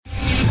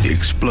The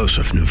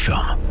explosive new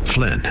film,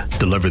 Flynn,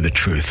 deliver the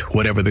truth,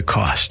 whatever the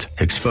cost,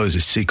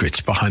 exposes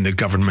secrets behind the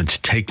government's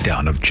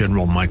takedown of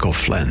General Michael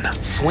Flynn.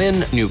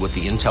 Flynn knew what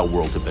the intel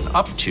world had been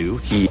up to.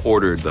 He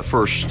ordered the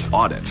first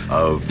audit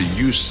of the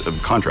use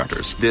of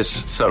contractors.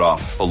 This set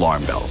off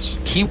alarm bells.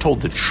 He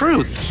told the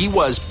truth. He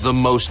was the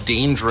most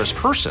dangerous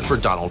person for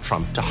Donald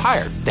Trump to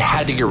hire. They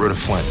had to get rid of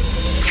Flynn.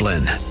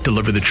 Flynn,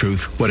 deliver the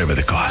truth, whatever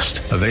the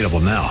cost. Available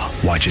now.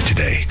 Watch it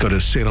today. Go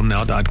to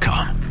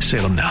salemnow.com.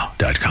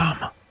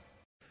 salemnow.com.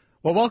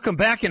 Well, welcome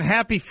back and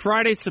happy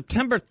Friday,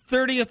 September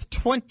 30th,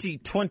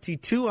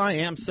 2022. I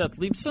am Seth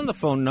Leibson. The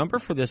phone number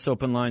for this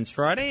Open Lines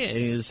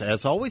Friday is,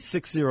 as always,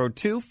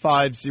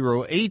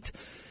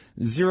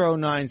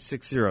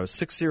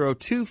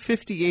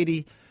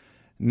 602-508-0960.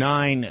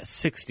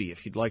 602-5080-960.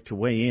 If you'd like to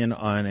weigh in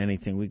on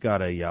anything, we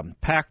got a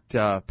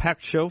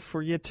packed show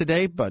for you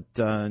today, but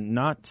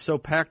not so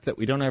packed that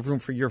we don't have room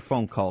for your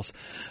phone calls.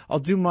 I'll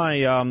do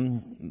my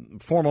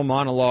formal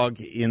monologue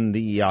in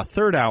the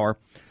third hour.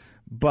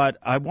 But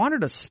I wanted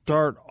to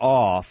start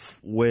off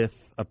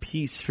with a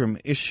piece from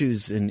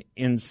Issues and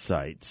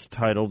Insights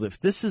titled, "If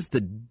This is the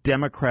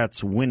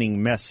Democrats'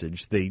 Winning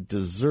Message, They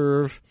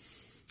Deserve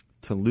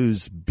to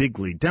Lose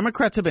Bigly."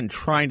 Democrats have been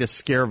trying to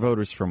scare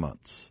voters for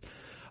months.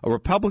 A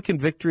Republican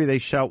victory, they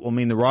shout, will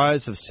mean the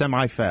rise of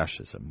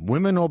semi-fascism.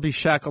 Women will be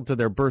shackled to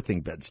their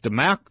birthing beds.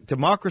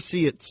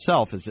 Democracy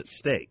itself is at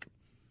stake.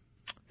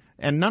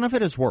 And none of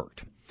it has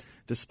worked.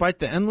 Despite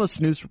the endless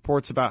news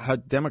reports about how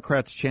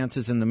Democrats'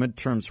 chances in the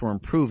midterms were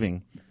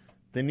improving,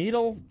 the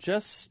needle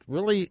just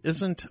really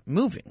isn't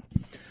moving.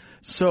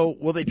 So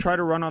will they try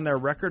to run on their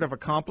record of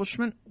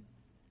accomplishment?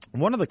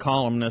 One of the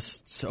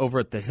columnists over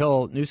at the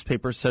Hill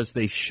newspaper says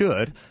they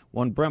should.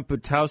 One Brent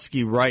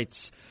Butowski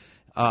writes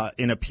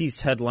in a piece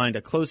headlined,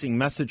 "A Closing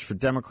Message for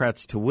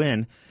Democrats to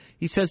Win."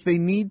 He says they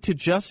need to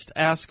just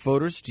ask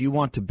voters, do you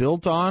want to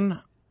build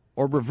on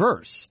or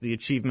reverse the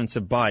achievements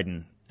of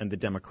Biden and the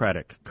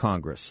Democratic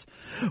Congress?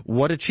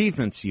 What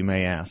achievements, you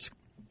may ask?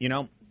 You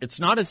know, it's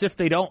not as if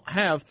they don't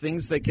have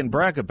things they can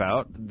brag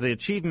about. The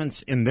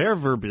achievements in their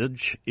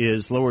verbiage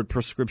is lowered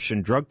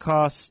prescription drug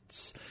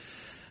costs,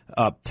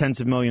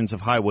 tens of millions of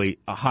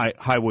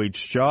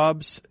high-wage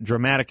jobs,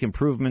 dramatic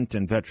improvement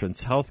in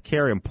veterans' health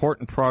care,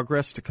 important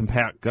progress to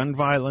combat gun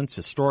violence,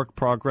 historic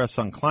progress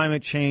on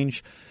climate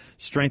change,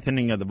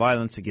 strengthening of the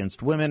Violence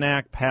Against Women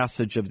Act,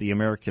 passage of the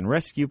American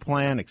Rescue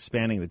Plan,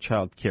 expanding the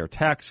child care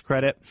tax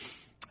credit,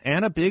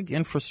 and a big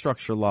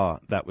infrastructure law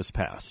that was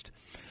passed.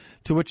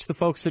 To which the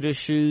folks at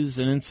Issues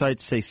and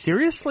Insights say,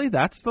 seriously,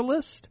 that's the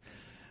list?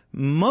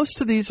 Most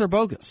of these are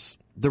bogus.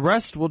 The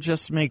rest will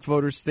just make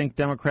voters think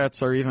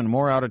Democrats are even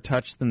more out of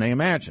touch than they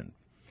imagined.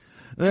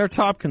 Their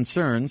top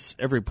concerns,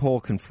 every poll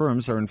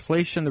confirms, are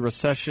inflation, the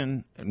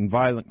recession, and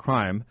violent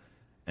crime,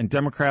 and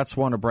Democrats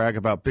want to brag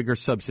about bigger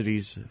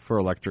subsidies for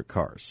electric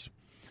cars.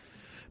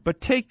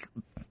 But take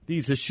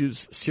these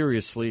issues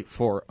seriously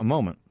for a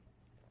moment.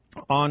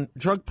 On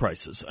drug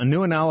prices, a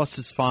new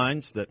analysis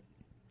finds that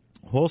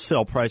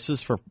wholesale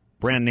prices for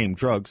brand-name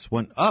drugs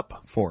went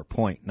up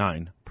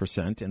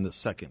 4.9% in the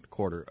second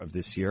quarter of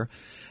this year,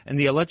 and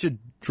the alleged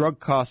drug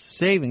cost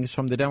savings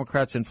from the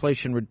Democrats'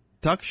 Inflation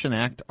Reduction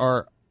Act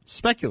are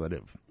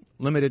speculative,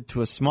 limited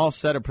to a small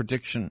set of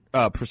prescription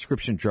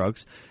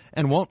drugs,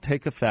 and won't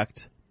take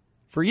effect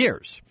for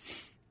years.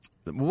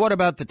 What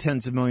about the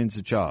tens of millions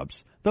of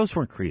jobs? Those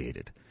weren't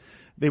created.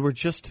 They were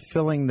just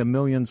filling the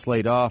millions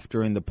laid off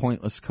during the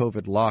pointless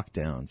COVID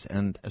lockdowns.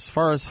 And as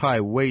far as high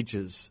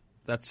wages,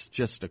 that's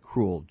just a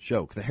cruel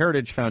joke. The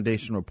Heritage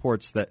Foundation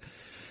reports that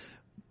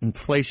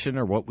inflation,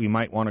 or what we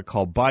might want to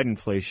call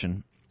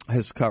Bidenflation,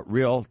 has cut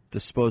real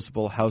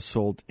disposable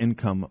household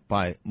income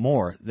by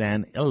more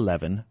than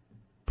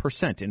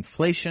 11%.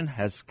 Inflation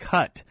has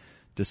cut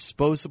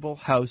disposable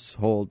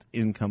household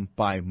income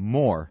by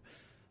more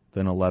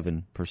than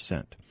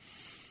 11%.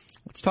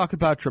 Let's talk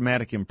about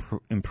dramatic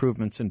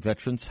improvements in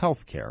veterans'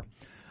 health care.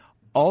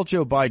 All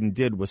Joe Biden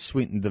did was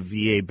sweeten the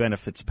VA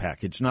benefits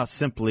package, not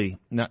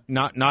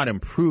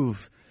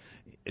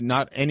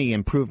any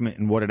improvement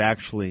in what it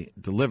actually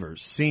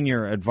delivers.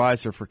 Senior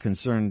advisor for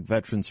Concerned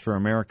Veterans for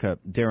America,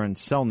 Darren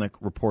Selnick,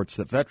 reports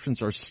that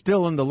veterans are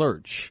still in the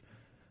lurch,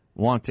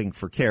 wanting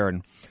for care,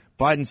 and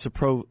Biden's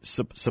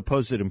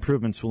supposed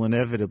improvements will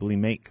inevitably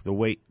make the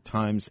wait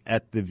times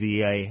at the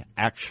VA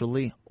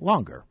actually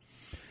longer.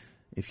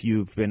 If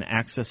you've been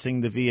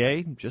accessing the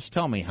VA, just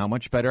tell me, how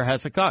much better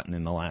has it gotten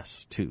in the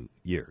last 2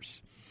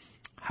 years?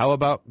 How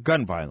about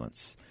gun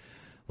violence?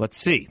 Let's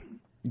see.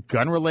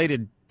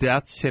 Gun-related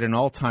deaths hit an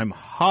all-time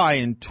high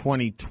in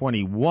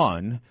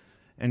 2021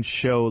 and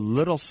show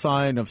little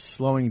sign of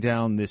slowing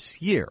down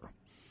this year.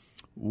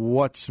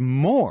 What's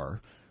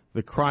more,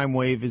 the crime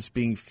wave is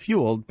being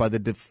fueled by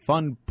the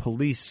defund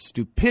police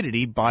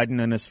stupidity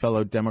Biden and his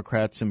fellow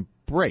Democrats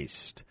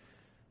embraced.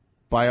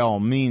 By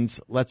all means,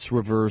 let's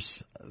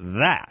reverse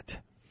that.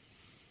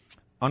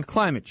 On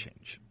climate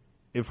change,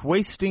 if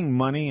wasting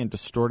money and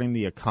distorting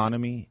the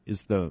economy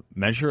is the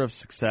measure of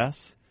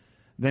success,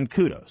 then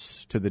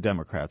kudos to the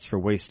Democrats for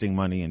wasting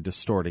money and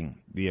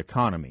distorting the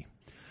economy.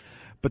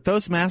 But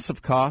those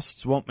massive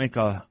costs won't make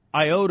a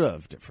iota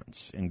of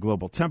difference in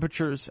global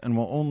temperatures and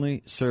will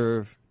only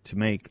serve to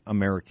make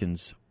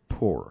Americans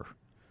poorer.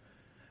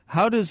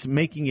 How does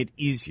making it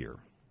easier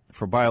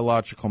for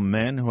biological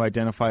men who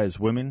identify as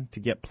women to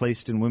get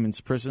placed in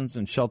women's prisons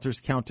and shelters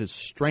count as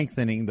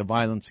strengthening the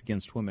Violence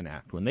Against Women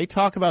Act? When they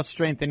talk about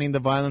strengthening the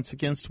Violence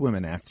Against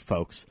Women Act,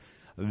 folks,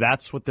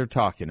 that's what they're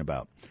talking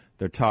about.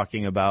 They're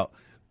talking about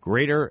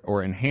greater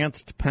or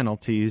enhanced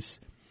penalties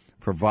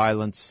for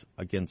violence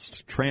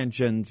against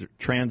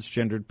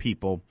transgendered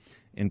people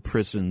in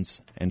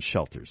prisons and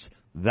shelters.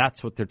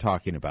 That's what they're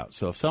talking about.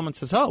 So if someone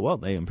says, oh, well,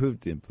 they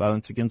improved the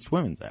Violence Against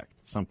Women Act,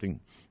 something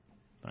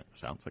that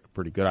sounds like a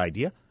pretty good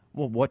idea.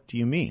 Well, what do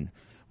you mean?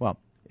 Well,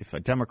 if a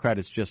Democrat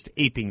is just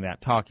aping that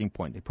talking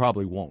point, they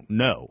probably won't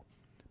know.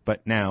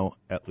 But now,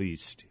 at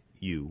least,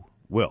 you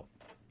will.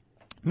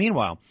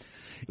 Meanwhile,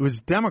 it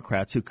was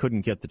Democrats who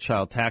couldn't get the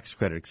child tax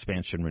credit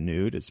expansion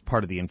renewed as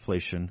part of the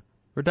Inflation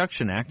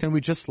Reduction Act, and we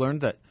just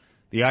learned that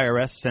the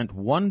IRS sent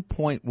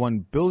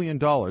 $1.1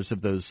 billion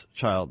of those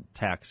child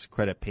tax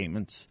credit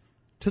payments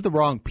to the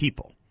wrong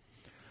people.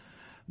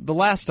 The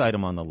last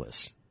item on the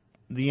list,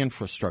 the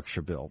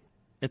infrastructure bill.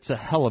 It's a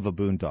hell of a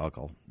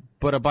boondoggle,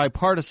 but a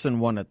bipartisan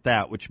one at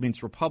that, which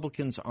means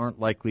Republicans aren't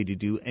likely to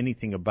do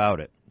anything about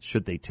it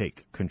should they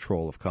take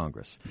control of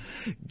Congress.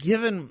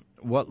 Given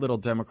what little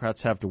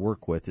Democrats have to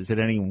work with, is it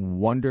any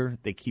wonder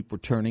they keep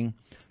returning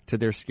to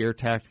their scare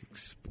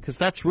tactics? Because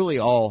that's really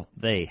all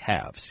they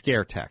have,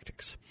 scare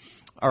tactics.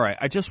 All right,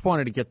 I just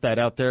wanted to get that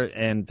out there,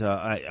 and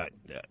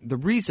the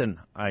reason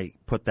I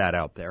put that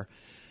out there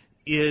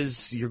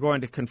is you're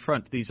going to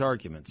confront these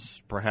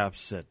arguments,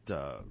 perhaps at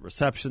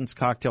receptions,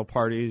 cocktail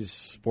parties,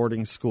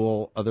 sporting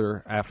school,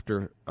 other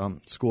after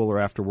school or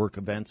after work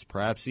events,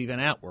 perhaps even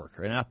at work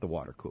and at the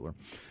water cooler.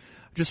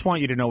 I just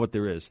want you to know what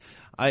there is.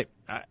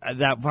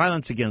 That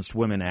Violence Against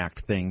Women Act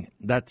thing,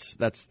 that's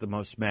the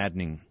most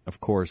maddening, of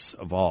course,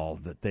 of all.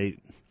 That I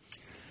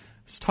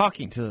was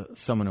talking to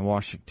someone in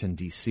Washington,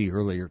 D.C.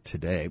 earlier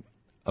today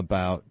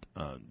about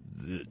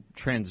the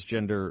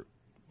transgender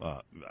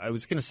I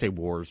was going to say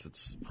wars.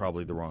 That's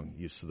probably the wrong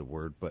use of the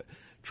word, but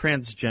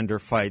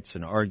transgender fights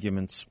and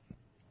arguments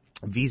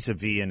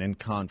vis-a-vis and in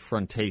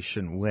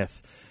confrontation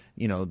with,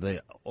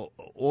 the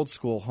old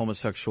school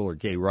homosexual or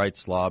gay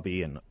rights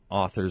lobby and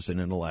authors and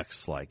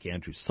intellects like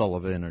Andrew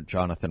Sullivan or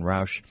Jonathan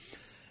Rauch,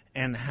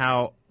 and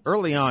how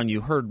early on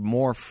you heard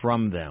more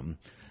from them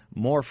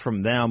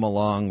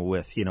along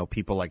with,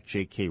 people like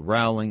J.K.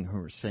 Rowling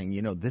who were saying,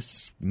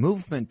 this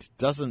movement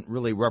doesn't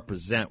really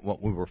represent what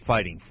we were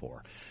fighting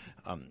for.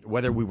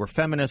 Whether we were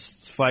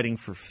feminists fighting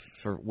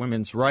for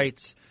women's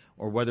rights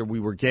or whether we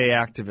were gay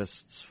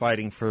activists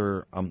fighting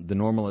for the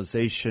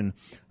normalization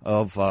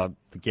of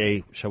the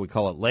gay, shall we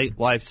call it, late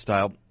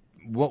lifestyle,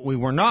 what we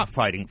were not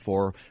fighting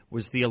for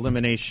was the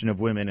elimination of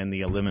women and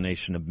the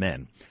elimination of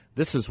men.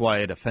 This is why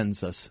it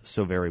offends us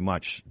so very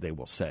much, they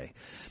will say.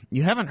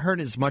 You haven't heard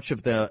as much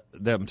of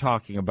them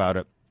talking about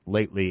it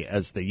lately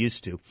as they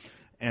used to.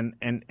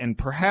 And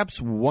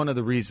perhaps one of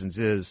the reasons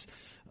is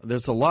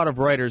there's a lot of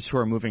writers who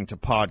are moving to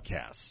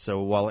podcasts.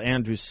 So while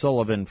Andrew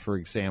Sullivan, for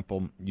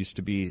example, used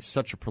to be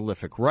such a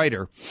prolific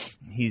writer,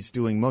 he's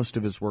doing most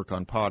of his work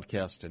on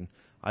podcast, and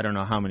I don't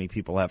know how many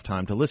people have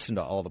time to listen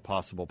to all the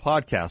possible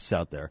podcasts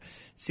out there.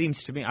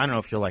 Seems to me, I don't know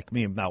if you're like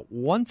me, about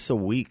once a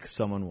week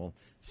someone will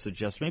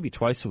suggest, maybe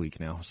twice a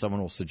week now,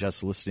 someone will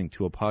suggest listening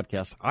to a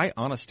podcast. I,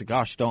 honest to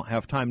gosh, don't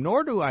have time,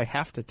 nor do I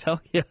have to tell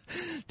you,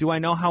 do I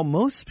know how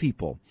most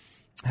people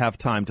have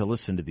time to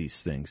listen to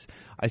these things.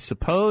 I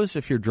suppose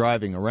if you're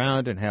driving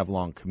around and have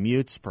long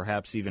commutes,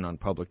 perhaps even on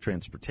public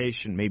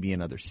transportation, maybe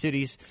in other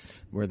cities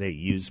where they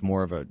use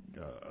more of a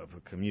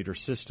commuter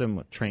system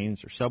with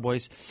trains or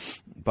subways,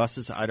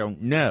 buses, I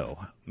don't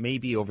know.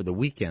 Maybe over the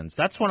weekends.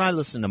 That's when I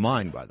listen to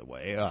mine, by the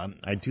way.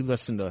 I do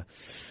listen to,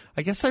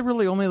 I guess I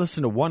really only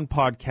listen to one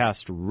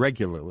podcast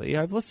regularly.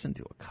 I've listened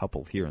to a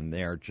couple here and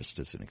there just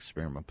as an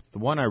experiment. But the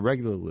one I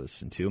regularly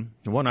listen to,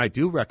 the one I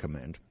do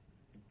recommend,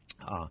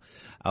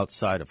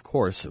 outside, of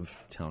course, of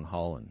Town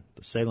Hall and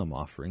the Salem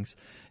offerings,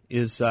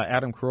 is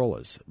Adam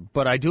Carolla's.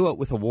 But I do it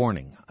with a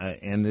warning,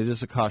 and it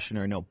is a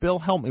cautionary note. Bill,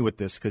 help me with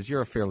this because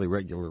you're a fairly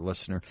regular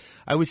listener.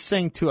 I was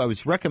saying, too, I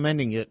was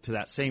recommending it to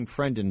that same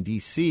friend in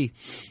D.C.,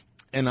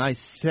 and I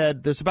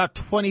said there's about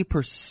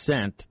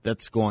 20%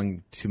 that's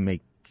going to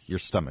make your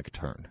stomach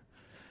turn.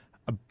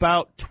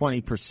 About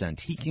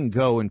 20%. He can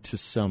go into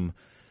some,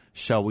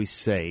 shall we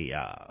say,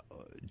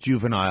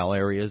 juvenile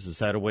areas. Is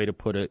that a way to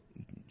put it?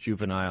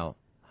 Juvenile.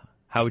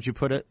 How would you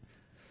put it?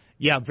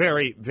 Yeah,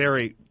 very,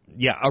 very,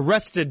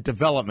 Arrested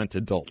Development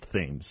adult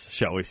themes,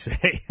 shall we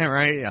say,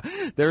 right? Yeah,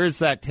 there is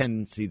that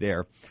tendency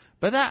there.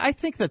 But I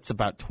think that's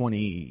about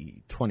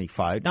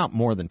 25, not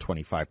more than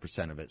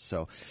 25% of it.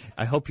 So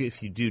I hope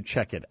if you do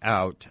check it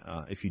out,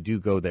 if you do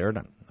go there,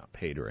 not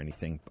paid or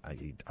anything,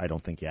 I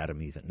don't think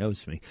Adam even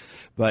knows me.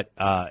 But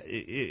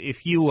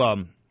if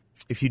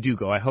you do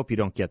go, I hope you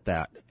don't get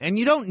that. And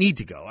you don't need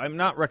to go. I'm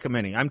not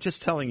recommending. I'm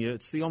just telling you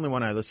it's the only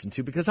one I listen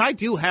to because I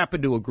do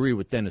happen to agree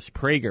with Dennis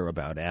Prager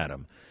about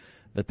Adam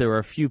that there are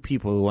a few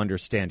people who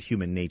understand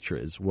human nature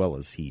as well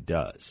as he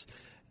does.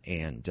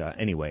 And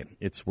anyway,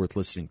 it's worth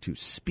listening to.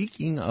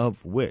 Speaking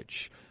of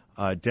which,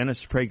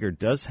 Dennis Prager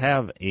does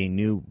have a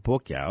new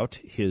book out,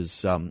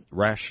 his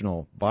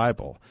Rational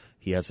Bible.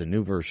 He has a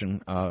new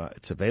version.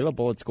 It's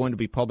available. It's going to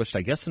be published,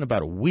 I guess, in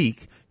about a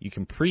week. You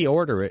can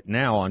pre-order it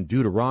now on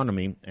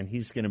Deuteronomy, and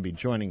he's going to be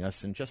joining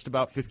us in just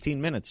about 15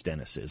 minutes,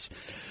 Dennis is.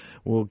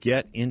 We'll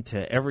get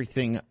into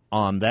everything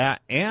on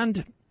that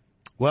and,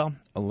 well,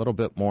 a little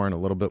bit more and a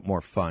little bit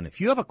more fun. If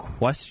you have a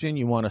question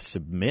you want to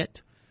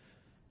submit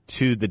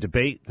to the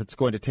debate that's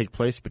going to take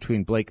place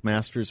between Blake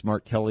Masters,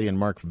 Mark Kelly, and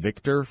Mark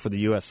Victor for the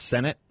U.S.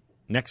 Senate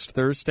next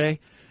Thursday,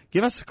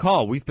 give us a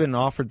call. We've been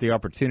offered the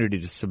opportunity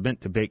to submit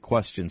debate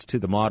questions to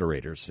the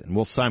moderators, and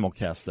we'll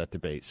simulcast that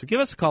debate. So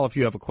give us a call if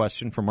you have a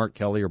question for Mark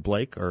Kelly or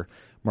Blake or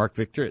Mark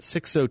Victor at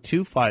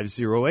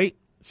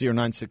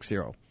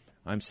 602-508-0960.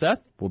 I'm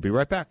Seth. We'll be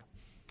right back.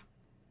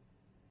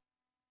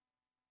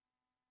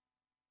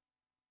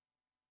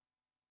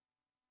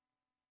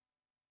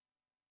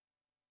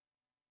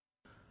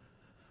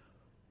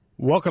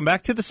 Welcome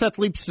back to the Seth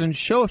Leibsohn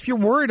Show. If you're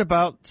worried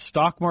about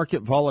stock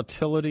market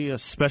volatility,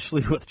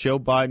 especially with Joe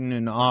Biden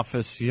in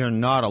office, you're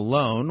not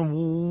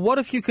alone. What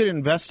if you could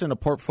invest in a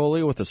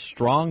portfolio with a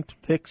strong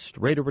fixed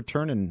rate of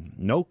return and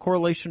no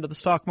correlation to the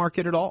stock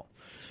market at all?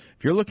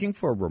 If you're looking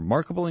for a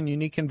remarkable and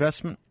unique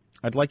investment,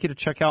 I'd like you to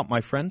check out my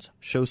friends,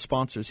 show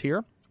sponsors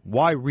here,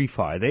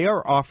 YRefy. They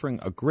are offering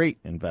a great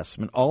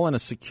investment, all in a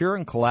secure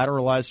and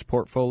collateralized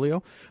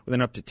portfolio with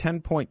an up to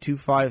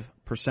 10.25%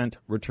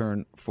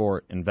 return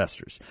for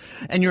investors.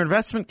 And your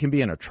investment can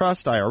be in a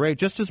trust, IRA,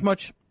 just as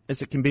much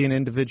as it can be an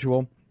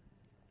individual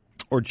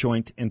or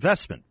joint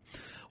investment.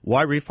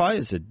 YRefy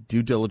is a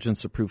due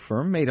diligence approved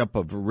firm made up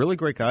of really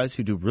great guys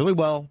who do really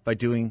well by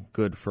doing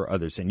good for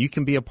others. And you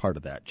can be a part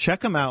of that. Check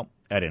them out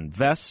at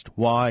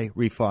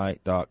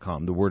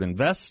investyrefy.com. The word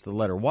invest, the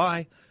letter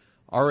Y,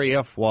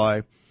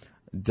 REFY.com.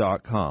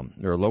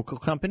 They're a local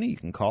company. You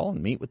can call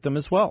and meet with them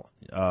as well.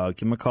 Give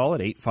them a call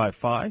at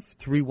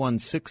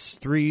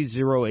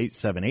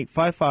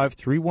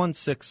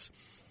 855-316-3087,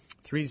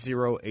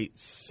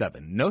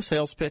 855-316-3087. No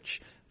sales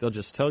pitch. They'll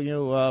just tell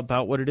you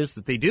about what it is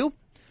that they do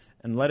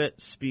and let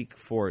it speak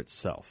for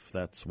itself.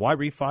 That's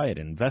YRefy at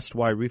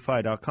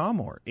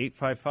investyrefy.com or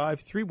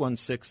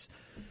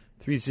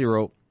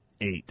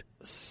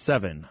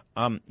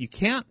 855-316-3087. You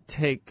can't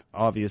take,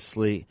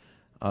 obviously,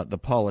 the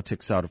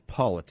politics out of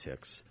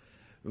politics.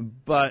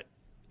 But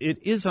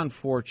it is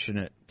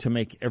unfortunate to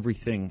make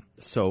everything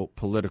so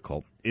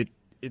political.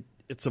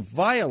 It's a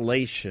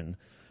violation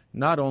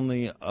not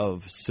only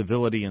of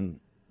civility and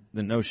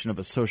the notion of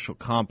a social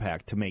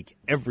compact to make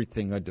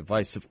everything a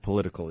divisive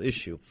political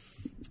issue,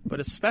 but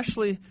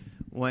especially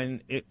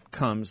when it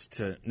comes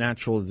to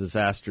natural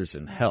disasters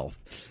and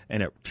health,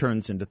 and it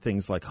turns into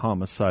things like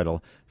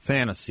homicidal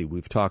fantasy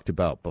we've talked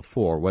about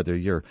before, whether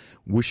you're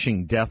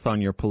wishing death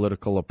on your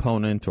political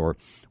opponent or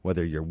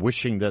whether you're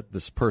wishing that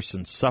this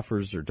person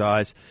suffers or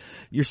dies.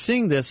 You're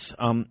seeing this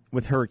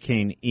with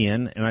Hurricane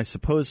Ian, and I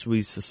suppose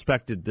we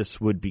suspected this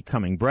would be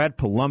coming. Brad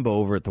Palumbo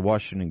over at the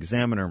Washington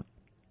Examiner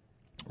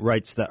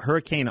writes that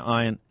Hurricane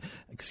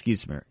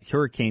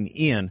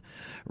Ian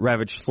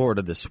ravaged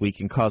Florida this week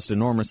and caused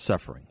enormous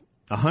suffering.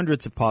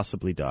 Hundreds have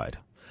possibly died,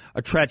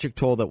 a tragic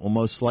toll that will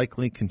most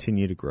likely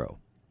continue to grow.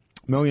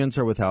 Millions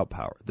are without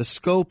power. The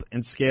scope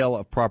and scale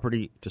of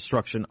property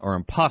destruction are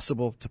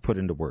impossible to put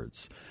into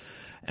words.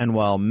 And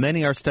while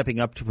many are stepping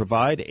up to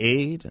provide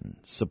aid and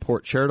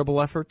support charitable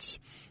efforts,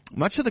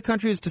 much of the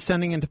country is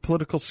descending into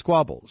political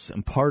squabbles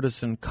and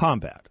partisan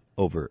combat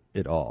over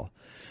it all.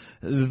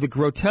 The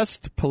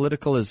grotesque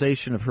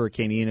politicalization of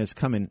Hurricane Ian has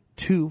come in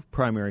two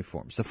primary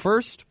forms. The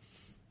first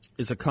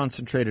is a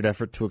concentrated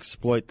effort to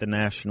exploit the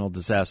national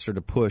disaster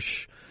to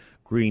push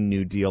Green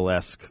New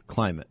Deal-esque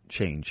climate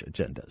change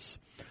agendas.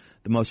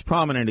 The most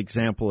prominent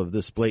example of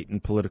this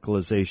blatant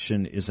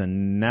politicalization is a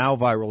now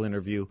viral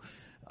interview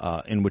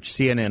in which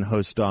CNN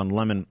host Don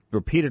Lemon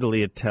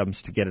repeatedly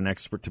attempts to get an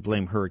expert to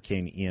blame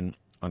Hurricane Ian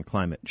on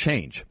climate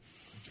change.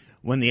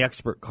 When the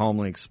expert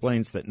calmly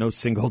explains that no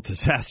single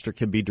disaster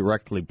can be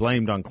directly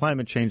blamed on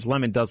climate change,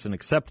 Lemon doesn't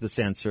accept this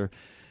answer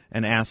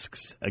and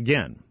asks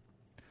again.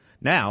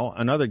 Now,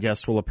 another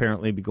guest will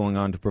apparently be going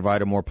on to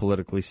provide a more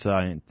politically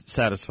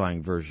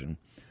satisfying version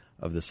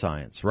of the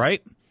science,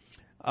 right?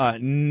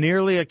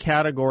 Nearly a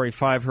Category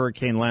 5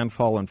 hurricane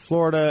landfall in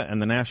Florida, and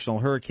the National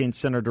Hurricane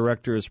Center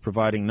director is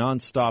providing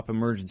nonstop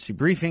emergency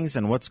briefings.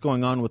 And what's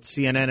going on with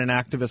CNN and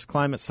activist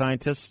climate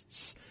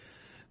scientists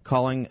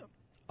calling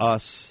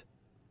us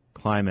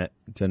climate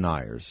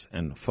deniers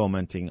and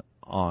fomenting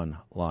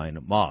online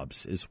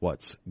mobs is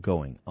what's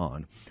going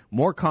on.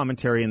 More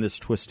commentary in this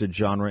twisted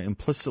genre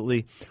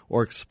implicitly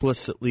or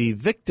explicitly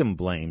victim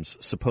blames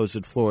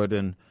supposed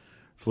Floridian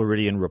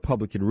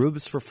Republican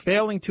rubes for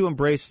failing to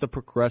embrace the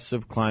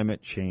progressive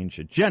climate change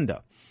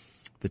agenda.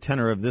 The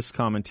tenor of this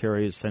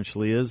commentary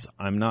essentially is,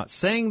 I'm not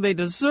saying they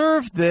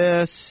deserve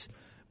this,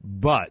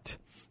 but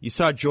you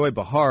saw Joy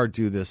Behar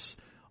do this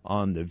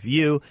on The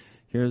View.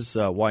 Here's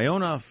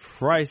Wyona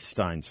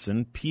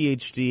Freisteinson,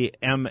 Ph.D.,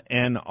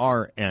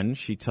 MNRN,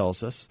 she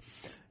tells us,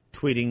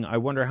 tweeting, I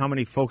wonder how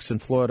many folks in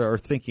Florida are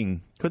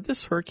thinking, could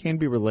this hurricane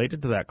be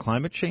related to that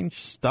climate change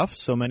stuff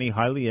so many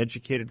highly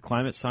educated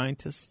climate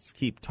scientists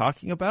keep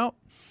talking about?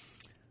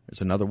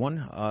 There's another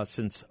one.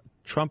 Since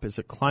Trump is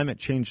a climate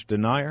change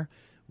denier,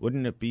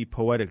 wouldn't it be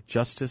poetic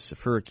justice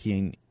if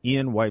Hurricane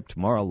Ian wiped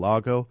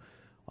Mar-a-Lago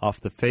off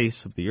the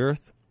face of the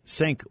earth?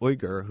 Cenk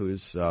Uygur,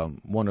 who's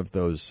one of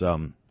those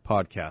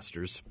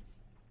podcasters,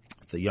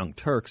 the Young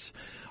Turks,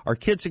 our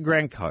kids and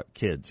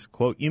grandkids,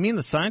 quote, you mean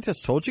the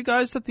scientists told you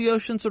guys that the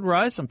oceans would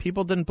rise and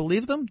people didn't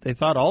believe them? They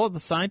thought all of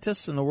the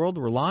scientists in the world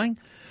were lying?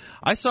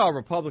 I saw a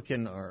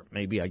Republican, or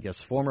maybe I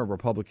guess former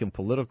Republican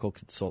political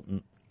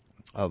consultant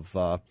of,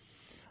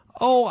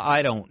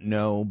 I don't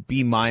know,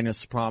 B-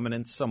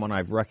 prominence, someone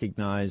I've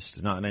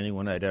recognized, not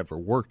anyone I'd ever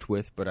worked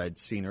with, but I'd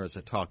seen her as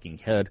a talking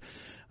head.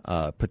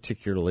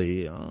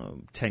 Particularly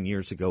 10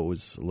 years ago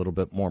was a little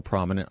bit more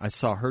prominent. I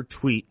saw her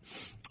tweet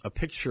a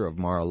picture of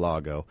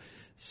Mar-a-Lago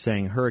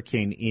saying,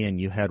 Hurricane Ian,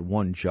 you had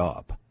one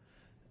job.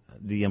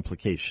 The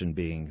implication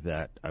being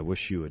that I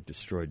wish you had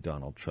destroyed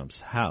Donald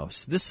Trump's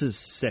house. This is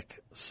sick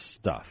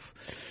stuff.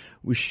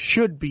 We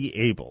should be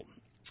able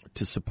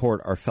to support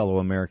our fellow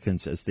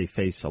Americans as they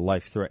face a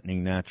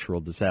life-threatening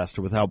natural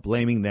disaster without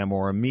blaming them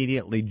or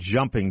immediately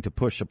jumping to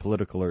push a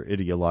political or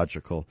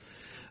ideological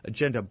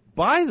agenda.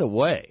 By the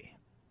way,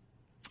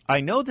 I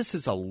know this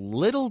is a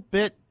little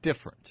bit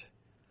different,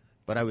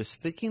 but I was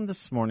thinking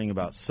this morning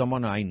about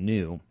someone I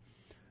knew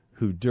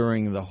who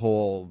during the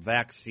whole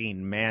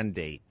vaccine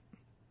mandate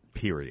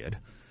period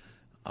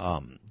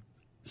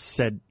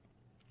said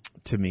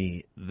to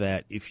me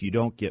that if you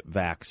don't get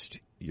vaxxed,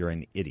 you're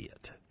an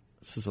idiot.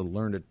 This is a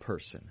learned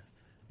person.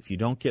 If you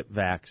don't get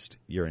vaxxed,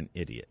 you're an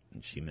idiot.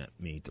 And she meant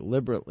me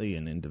deliberately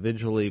and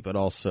individually, but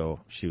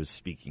also she was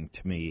speaking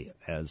to me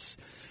as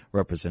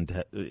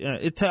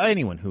to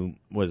anyone who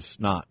was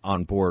not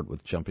on board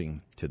with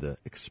jumping to the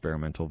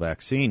experimental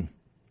vaccine.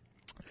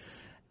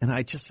 And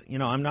I just,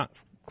 I'm not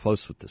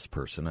close with this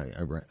person.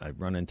 I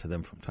run into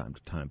them from time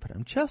to time, but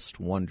I'm just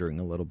wondering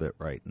a little bit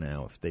right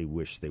now if they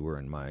wish they were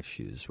in my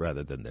shoes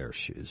rather than their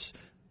shoes,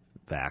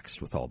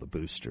 vaxxed with all the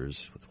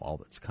boosters, with all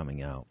that's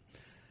coming out.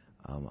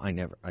 I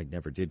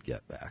never did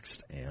get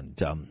vaxxed,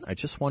 and I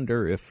just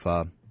wonder if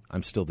I'm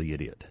still the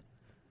idiot.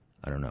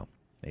 I don't know.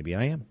 Maybe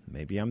I am.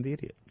 Maybe I'm the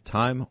idiot.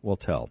 Time will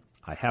tell.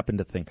 I happen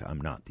to think I'm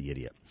not the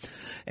idiot.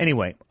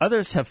 Anyway,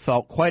 others have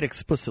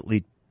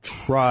explicitly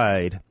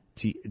tried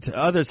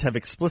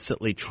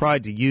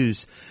to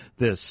use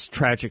this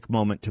tragic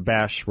moment to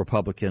bash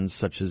Republicans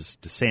such as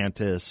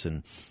DeSantis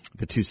and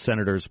the two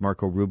senators,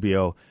 Marco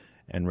Rubio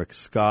and Rick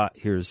Scott.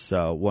 Here's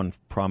one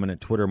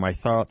prominent Twitter. My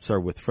thoughts are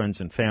with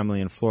friends and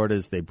family in Florida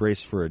as they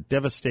brace for a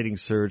devastating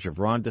surge of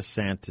Ron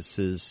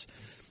DeSantis's,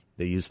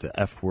 they use the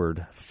F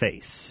word,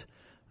 face.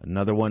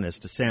 Another one, as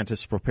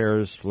DeSantis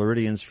prepares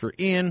Floridians for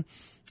Ian,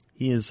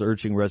 he is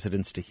urging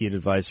residents to heed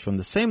advice from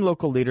the same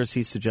local leaders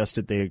he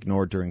suggested they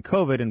ignored during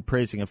COVID and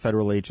praising a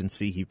federal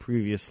agency he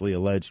previously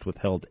alleged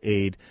withheld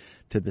aid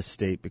to the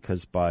state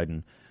because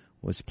Biden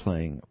was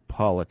playing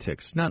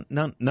politics.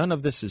 None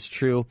of this is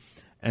true.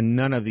 And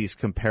none of these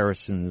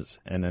comparisons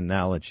and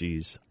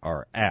analogies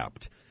are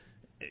apt.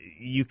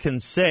 You can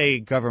say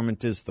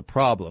government is the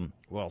problem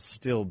while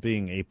still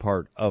being a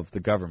part of the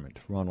government.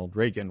 Ronald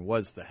Reagan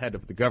was the head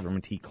of the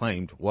government he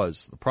claimed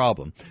was the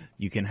problem.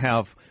 You can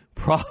have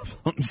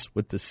problems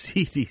with the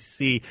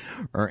CDC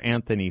or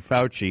Anthony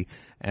Fauci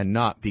and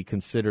not be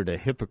considered a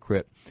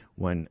hypocrite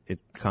when it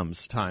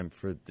comes time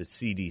for the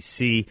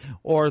CDC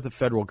or the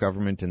federal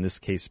government, in this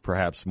case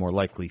perhaps more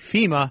likely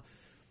FEMA,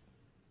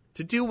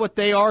 to do what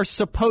they are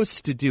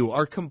supposed to do.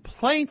 Our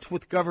complaint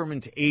with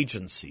government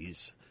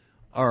agencies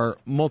are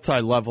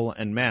multi-level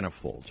and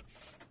manifold.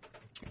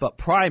 But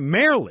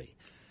primarily,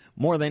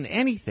 more than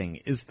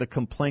anything, is the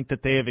complaint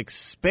that they have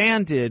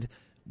expanded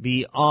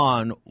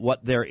beyond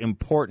what their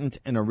important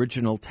and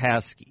original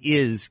task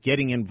is,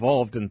 getting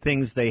involved in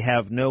things they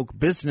have no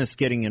business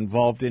getting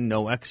involved in,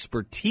 no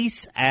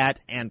expertise at,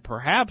 and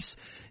perhaps,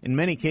 in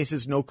many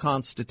cases, no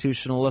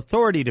constitutional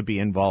authority to be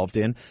involved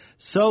in,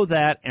 so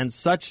that and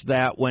such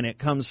that when it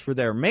comes for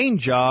their main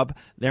job,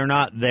 they're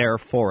not there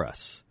for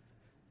us.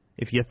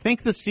 If you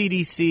think the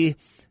CDC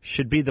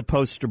should be the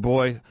poster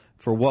boy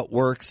for what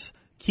works,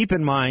 keep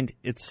in mind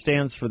it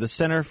stands for the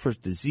Center for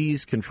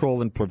Disease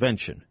Control and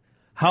Prevention.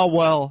 How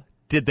well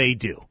did they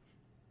do?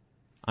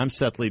 I'm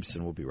Seth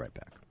Leibson. We'll be right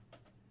back.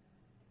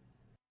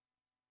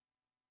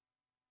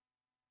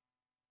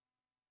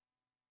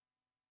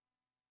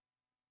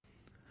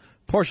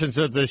 Portions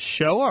of this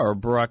show are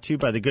brought to you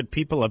by the good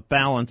people at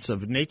Balance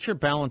of Nature,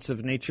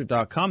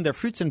 balanceofnature.com. Their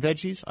fruits and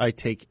veggies I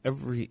take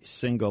every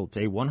single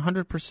day,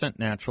 100%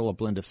 natural, a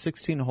blend of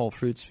 16 whole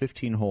fruits,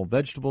 15 whole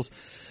vegetables.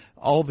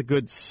 All the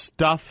good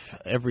stuff,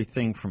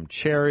 everything from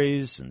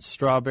cherries and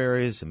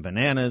strawberries and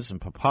bananas and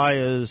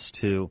papayas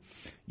to,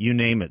 you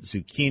name it,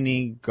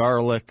 zucchini,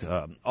 garlic,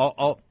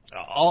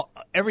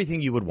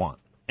 everything you would want.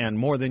 and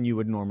more than you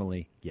would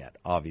normally get,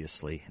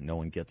 obviously. No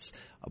one gets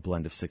a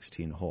blend of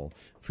 16 whole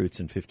fruits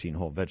and 15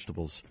 whole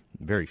vegetables.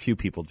 Very few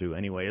people do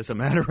anyway, as a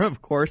matter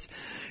of course,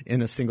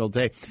 in a single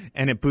day.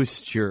 And it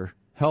boosts your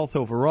health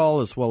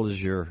overall, as well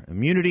as your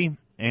immunity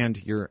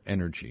and your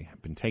energy.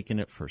 I've been taking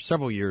it for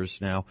several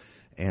years now,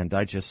 and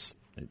I just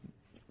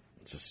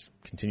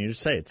continue to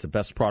say it's the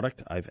best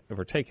product I've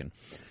ever taken.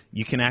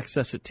 You can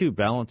access it too,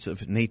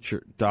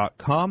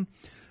 balanceofnature.com.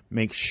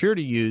 Make sure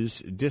to use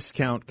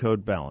discount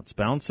code BALANCE.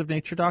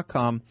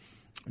 Balanceofnature.com,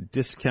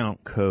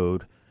 discount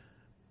code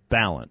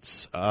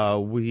BALANCE.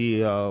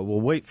 We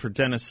will wait for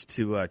Dennis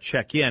to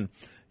check in.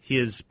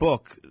 His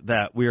book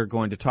that we are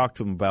going to talk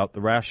to him about,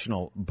 The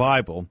Rational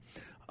Bible,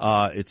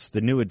 it's the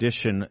new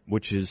edition,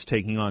 which is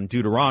taking on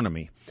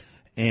Deuteronomy,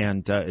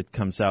 and it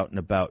comes out in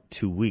about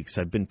 2 weeks.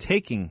 I've been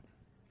taking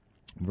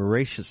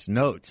voracious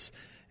notes,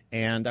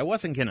 and I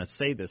wasn't going to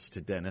say this to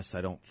Dennis,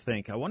 I don't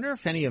think. I wonder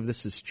if any of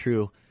this is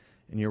true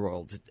in your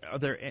world.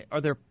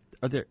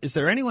 Is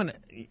there anyone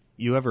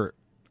you ever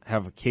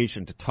have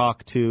occasion to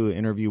talk to,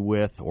 interview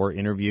with, or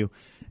interview,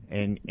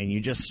 and you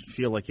just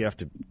feel like you have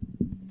to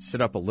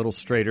sit up a little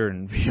straighter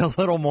and be a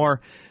little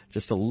more,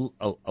 just a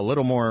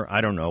little more,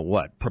 I don't know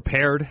what,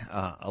 prepared,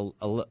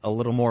 a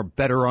little more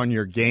better on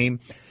your game?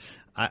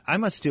 I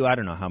must do, I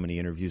don't know how many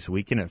interviews a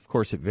week, and of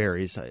course it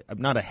varies.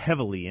 I'm not a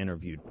heavily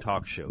interviewed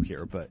talk show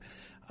here, but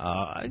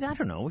I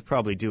don't know. We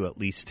probably do at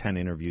least 10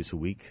 interviews a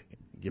week,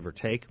 give or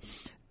take.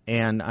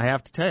 And I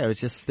have to tell you, I was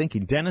just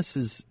thinking, Dennis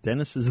is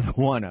the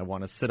one I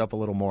want to sit up a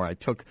little more. I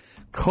took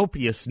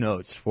copious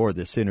notes for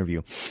this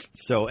interview.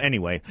 So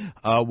anyway,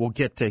 we'll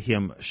get to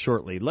him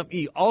shortly. Let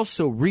me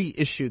also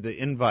reissue the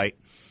invite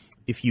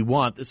if you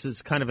want. This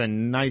is kind of a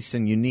nice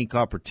and unique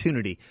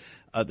opportunity.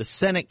 The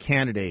Senate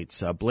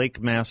candidates,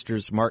 Blake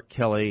Masters, Mark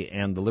Kelly,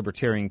 and the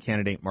Libertarian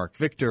candidate Mark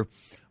Victor,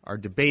 are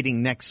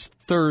debating next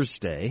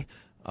Thursday,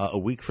 a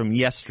week from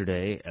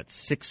yesterday at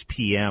 6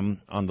 p.m.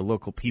 on the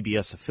local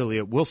PBS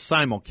affiliate. We'll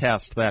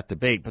simulcast that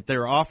debate, but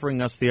they're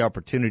offering us the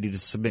opportunity to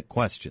submit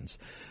questions.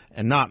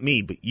 And not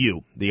me, but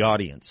you, the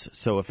audience.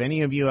 So if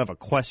any of you have a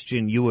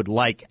question you would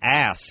like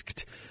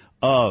asked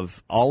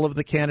of all of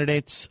the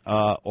candidates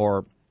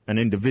or an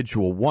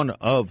individual one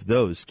of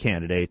those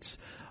candidates,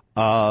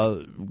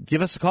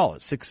 give us a call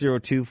at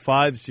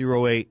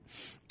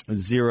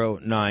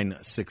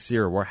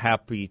 602-508-0960. We're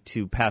happy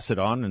to pass it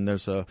on, and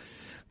there's a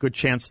good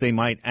chance they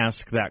might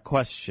ask that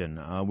question.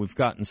 We've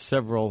gotten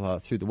several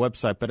through the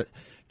website, but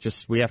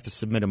we have to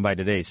submit them by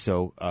today.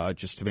 So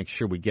just to make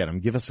sure we get them,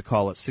 give us a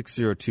call at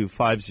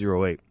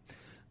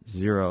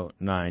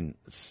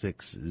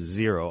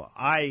 602-508-0960.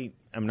 I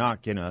am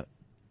not going to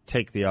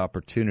take the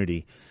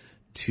opportunity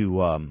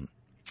to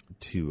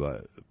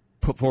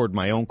put forward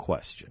my own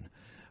question.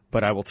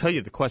 But I will tell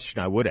you the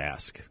question I would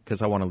ask,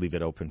 because I want to leave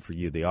it open for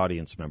you, the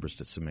audience members,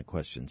 to submit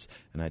questions,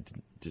 and I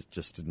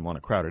just didn't want to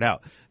crowd it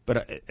out.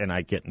 And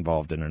I get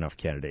involved in enough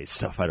candidate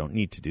stuff. I don't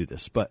need to do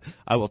this. But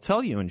I will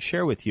tell you and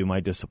share with you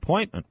my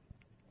disappointment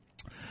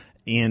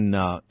in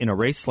a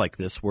race like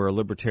this where a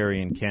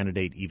libertarian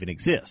candidate even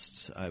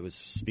exists. I was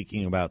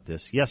speaking about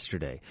this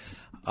yesterday.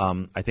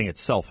 I think it's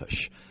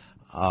selfish.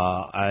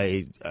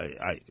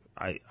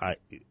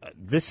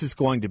 This is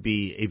going to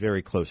be a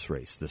very close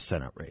race, the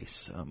Senate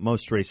race.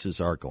 Most races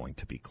are going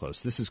to be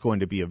close. This is going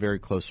to be a very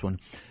close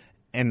one.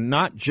 And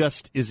not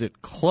just is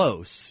it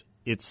close,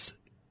 it's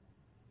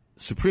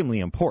supremely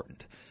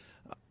important.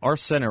 Our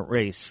Senate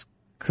race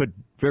could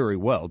very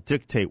well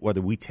dictate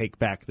whether we take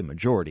back the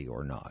majority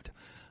or not.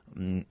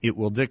 It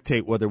will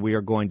dictate whether we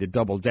are going to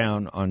double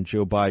down on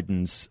Joe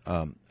Biden's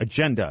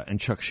agenda and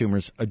Chuck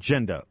Schumer's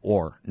agenda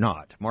or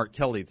not. Mark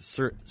Kelly,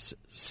 the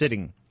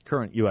sitting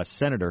current U.S.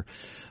 Senator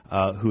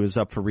who is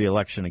up for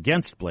re-election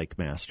against Blake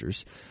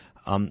Masters,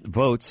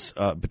 votes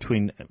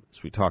between,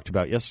 as we talked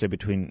about yesterday,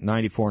 between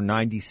 94 and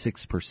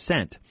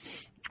 96%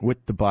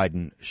 with the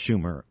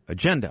Biden-Schumer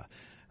agenda.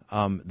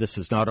 This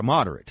is not a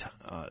moderate.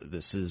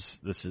 This is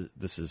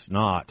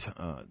not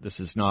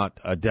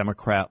a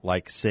Democrat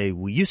like, say,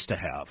 we used to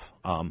have,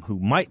 who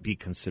might be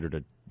considered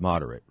a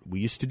moderate. We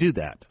used to do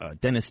that.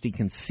 Dennis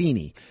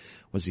DeConcini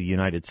was a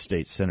United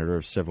States Senator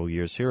of several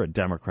years here, a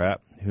Democrat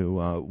who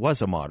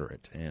was a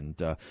moderate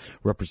and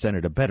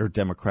represented a better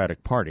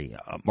Democratic Party.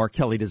 Mark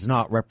Kelly does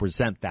not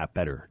represent that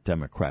better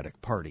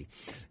Democratic Party.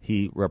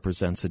 He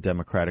represents a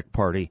Democratic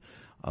Party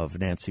of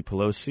Nancy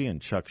Pelosi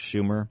and Chuck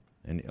Schumer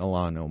and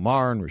Ilhan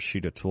Omar and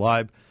Rashida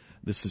Tlaib.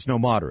 This is no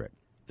moderate.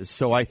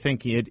 So I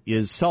think it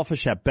is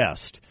selfish at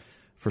best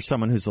for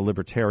someone who's a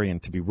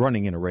libertarian to be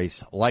running in a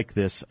race like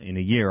this in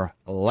a year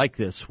like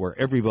this where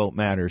every vote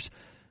matters,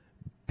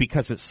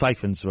 because it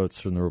siphons votes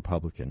from the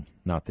Republican,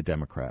 not the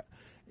Democrat.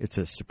 It's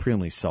a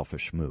supremely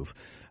selfish move.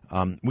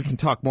 We can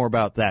talk more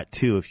about that,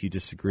 too, if you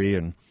disagree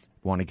and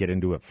want to get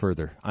into it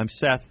further. I'm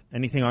Seth.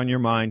 Anything on your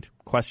mind?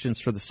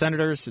 Questions for the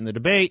senators in the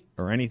debate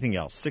or anything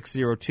else?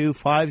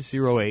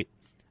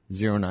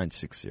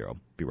 602-508-0960.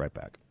 Be right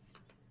back.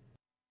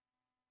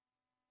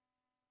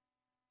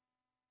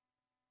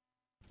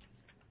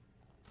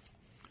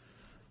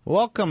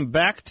 Welcome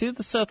back to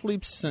the Seth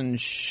Leibsohn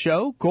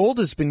Show. Gold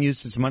has been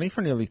used as money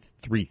for nearly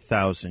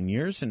 3,000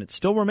 years, and it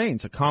still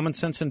remains a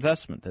common-sense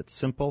investment that's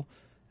simple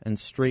and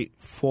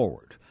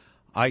straightforward.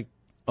 I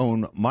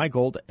own my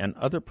gold and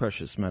other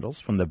precious metals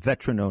from the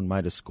veteran-owned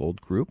Midas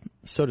Gold Group.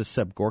 So does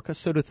Seb Gorka.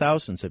 So do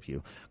thousands of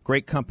you.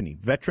 Great company,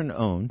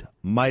 veteran-owned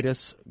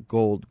Midas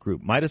Gold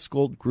Group.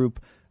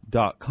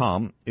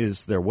 MidasGoldGroup.com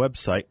is their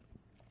website.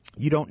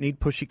 You don't need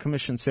pushy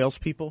commission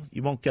salespeople.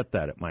 You won't get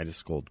that at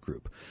Midas Gold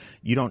Group.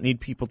 You don't need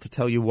people to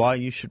tell you why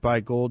you should buy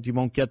gold. You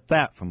won't get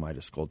that from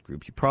Midas Gold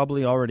Group. You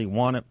probably already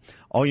want it.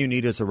 All you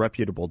need is a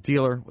reputable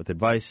dealer with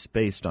advice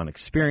based on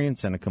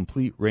experience and a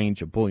complete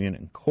range of bullion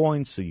and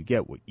coins, so you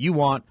get what you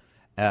want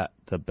at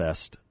the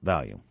best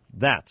value.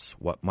 That's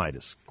what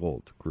Midas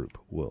Gold Group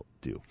will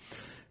do.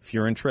 If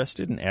you're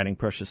interested in adding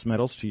precious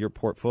metals to your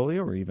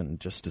portfolio or even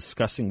just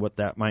discussing what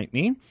that might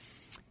mean,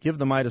 give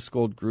the Midas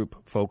Gold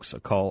Group folks a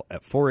call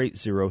at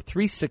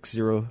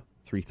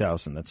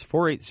 480-360-3000. That's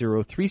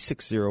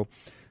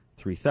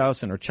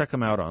 480-360-3000. Or check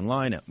them out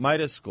online at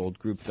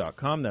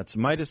MidasGoldGroup.com. That's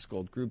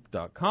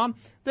MidasGoldGroup.com.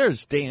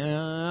 There's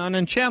Dan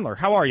and Chandler.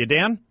 How are you,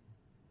 Dan?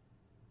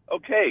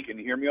 Okay. Can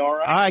you hear me all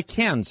right? I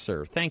can,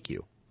 sir. Thank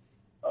you.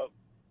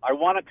 I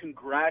want to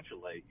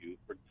congratulate you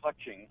for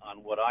touching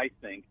on what I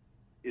think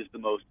is the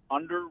most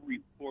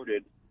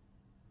underreported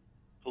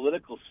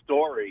political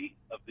story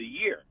of the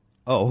year.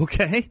 Oh,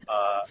 okay.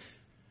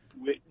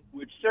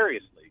 Which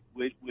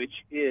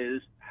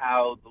is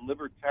how the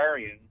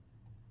libertarians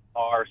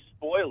are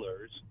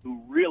spoilers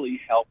who really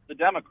help the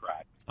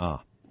Democrats.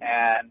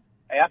 And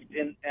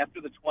after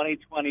the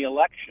 2020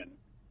 election,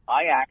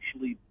 I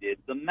actually did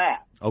the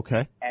math.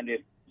 Okay. And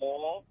if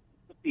all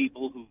the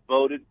people who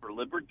voted for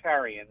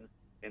libertarians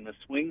in the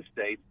swing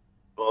states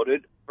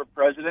voted for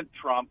President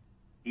Trump,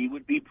 he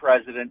would be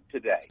president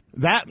today.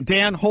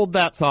 Dan, hold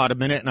that thought a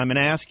minute, and I'm going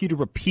to ask you to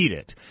repeat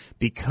it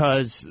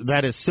because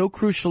that is so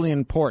crucially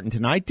important.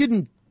 And I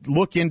didn't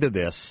look into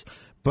this,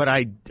 but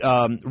I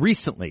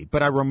recently.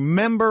 But I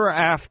remember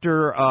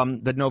after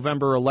the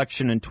November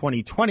election in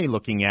 2020,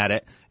 looking at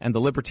it, and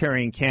the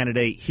Libertarian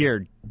candidate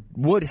here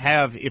would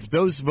have, if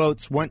those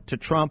votes went to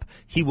Trump,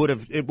 it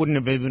wouldn't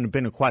have even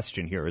been a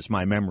question here. Is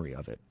my memory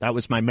of it? That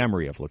was my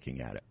memory of looking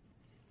at it.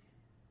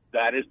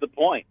 That is the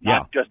point.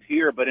 Not just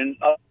here, but in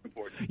other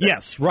reports.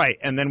 Yes, right.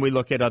 And then we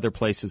look at other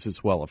places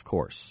as well, of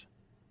course.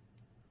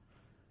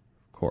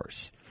 Of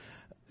course.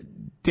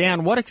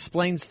 Dan, what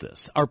explains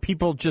this? Are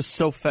people just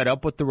so fed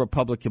up with the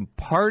Republican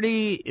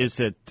Party? Is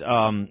it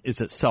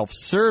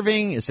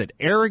self-serving? Is it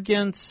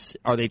arrogance?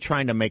 Are they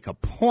trying to make a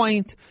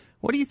point?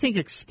 What do you think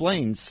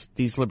explains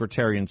these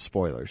libertarian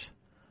spoilers?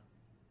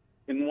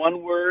 In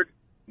one word,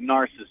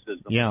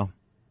 narcissism.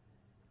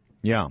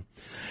 Yeah.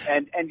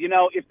 And you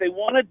know, if they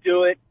want to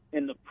do it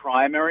in the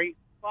primary,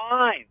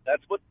 fine.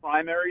 That's what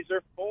primaries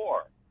are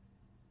for.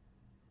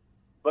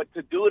 But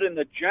to do it in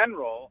the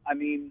general, I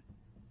mean,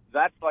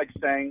 that's like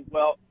saying,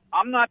 well,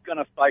 I'm not going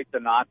to fight the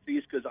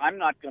Nazis because I'm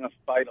not going to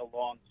fight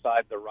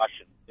alongside the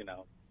Russians, you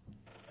know.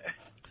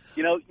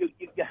 You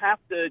have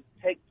to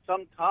take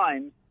some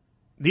time.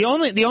 The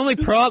only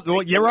problem.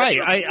 Well, you're right.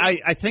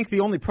 I think the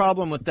only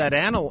problem with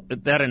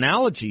that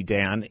analogy,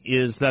 Dan,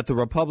 is that the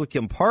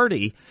Republican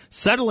Party,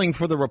 settling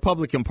for the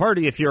Republican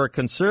Party, if you're a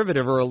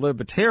conservative or a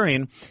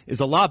libertarian,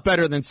 is a lot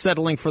better than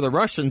settling for the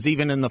Russians,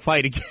 even in the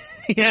fight against,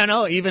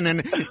 even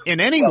in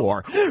any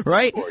war,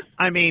 right?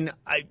 I mean,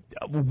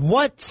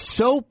 what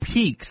so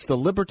piques the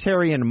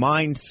libertarian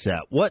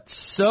mindset? What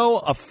so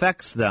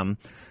affects them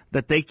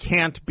that they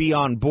can't be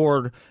on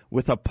board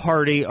with a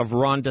party of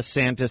Ron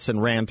DeSantis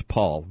and Rand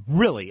Paul?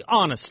 Really,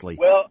 honestly.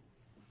 Well,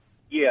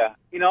 yeah.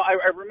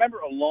 I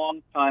remember a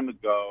long time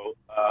ago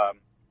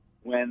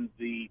when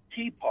the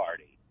Tea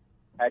Party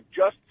had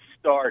just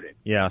started.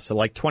 Yeah, so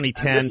like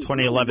 2010,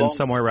 2011,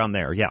 somewhere around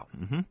there. Yeah.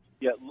 Mm-hmm.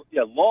 Yeah,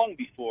 long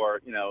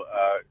before,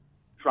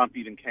 Trump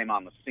even came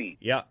on the scene.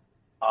 Yeah.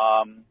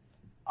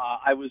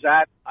 I was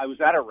at a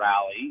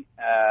rally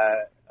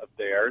of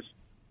theirs.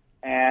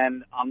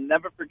 And I'll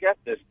never forget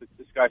this.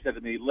 This guy said to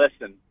me,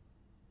 listen,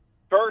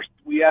 first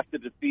we have to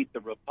defeat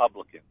the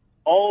Republicans.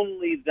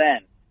 Only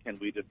then can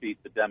we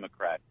defeat the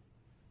Democrats.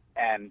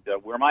 And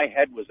where my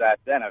head was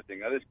at then, I was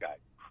thinking, oh, this guy's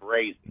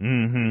crazy.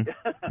 Mm-hmm.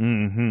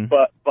 Mm-hmm.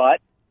 But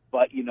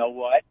you know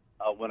what?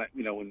 When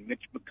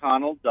Mitch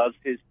McConnell does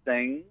his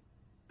thing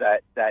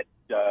that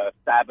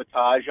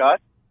sabotage us,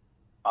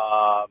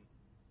 I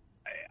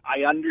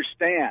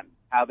understand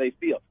how they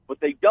feel. What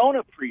they don't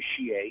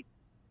appreciate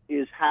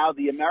is how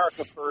the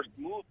America First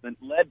movement,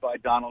 led by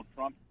Donald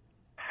Trump,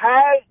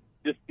 has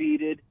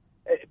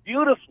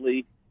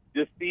beautifully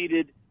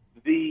defeated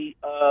the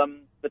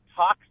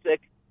toxic,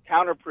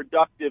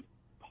 counterproductive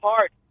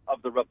part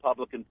of the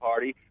Republican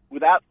Party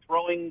without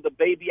throwing the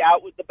baby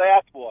out with the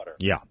bathwater.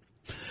 Yeah.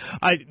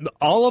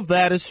 All of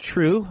that is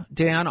true,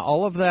 Dan.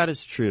 All of that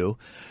is true.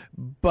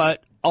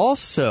 But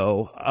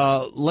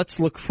also, let's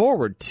look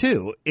forward,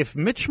 too. If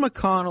Mitch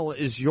McConnell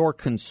is your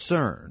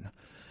concern,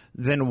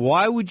 then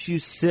why would you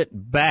sit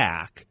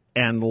back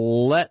and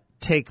let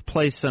take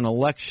place an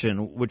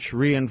election which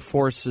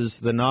reinforces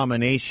the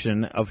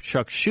nomination of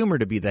Chuck Schumer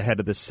to be the head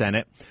of the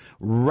Senate,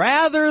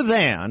 rather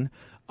than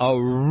a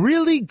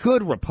really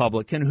good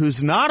Republican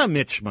who's not a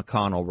Mitch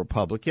McConnell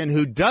Republican,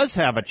 who does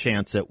have a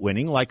chance at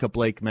winning, like a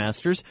Blake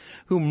Masters,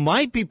 who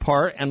might be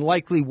part and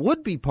likely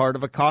would be part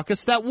of a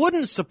caucus that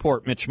wouldn't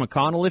support Mitch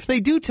McConnell if they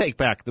do take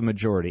back the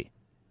majority.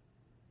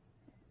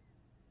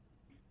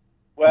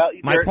 Well,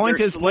 my point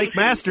is Blake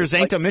Masters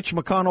ain't a Mitch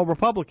McConnell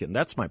Republican.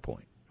 That's my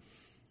point.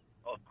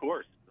 Of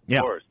course,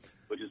 yeah. Course,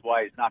 which is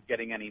why he's not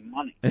getting any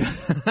money. Big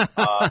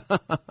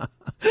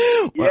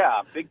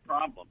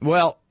problem.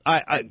 Well,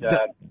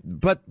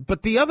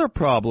 but the other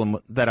problem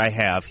that I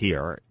have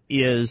here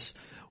is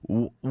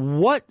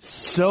what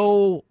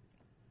so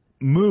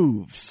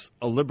moves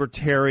a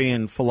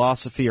libertarian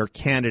philosophy or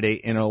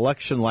candidate in an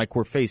election like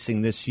we're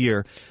facing this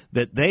year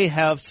that they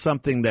have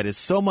something that is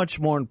so much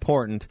more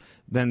important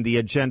than the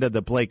agenda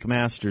that Blake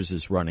Masters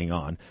is running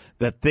on,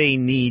 that they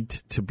need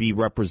to be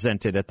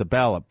represented at the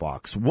ballot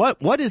box.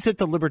 What is it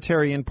the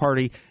Libertarian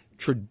Party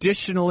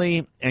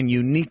traditionally and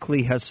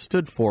uniquely has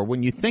stood for?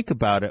 When you think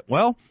about it,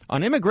 well,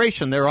 on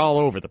immigration, they're all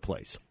over the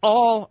place,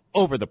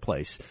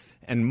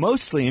 and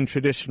mostly in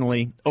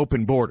traditionally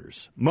open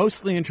borders.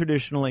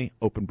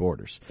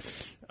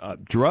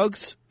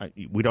 Drugs,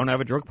 we don't have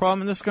a drug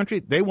problem in this country.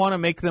 They want to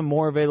make them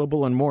more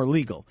available and more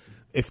legal.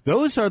 If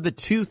those are the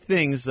two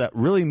things that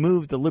really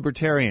move the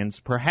libertarians,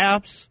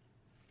 perhaps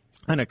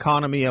an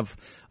economy of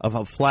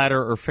a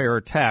flatter or fairer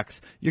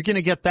tax, you're going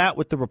to get that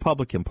with the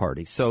Republican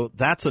Party. So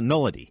that's a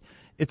nullity.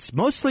 It's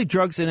mostly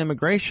drugs and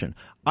immigration.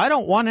 I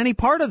don't want any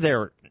part of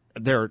their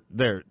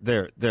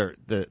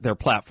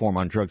platform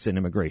on drugs and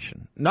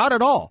immigration. Not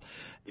at all.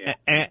 Yeah.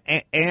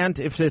 And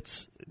if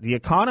it's the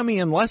economy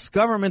and less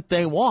government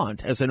they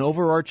want as an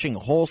overarching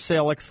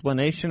wholesale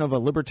explanation of a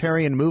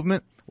libertarian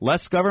movement,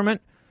 less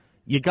government,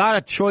 you got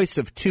a choice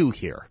of two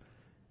here.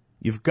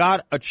 You've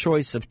got a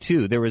choice of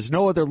two. There is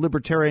no other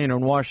libertarian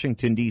in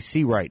Washington,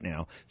 D.C. right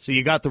now. So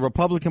you got the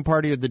Republican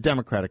Party or the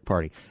Democratic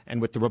Party.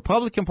 And with the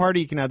Republican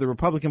Party, you can have the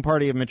Republican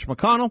Party of Mitch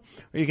McConnell,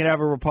 or you can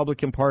have a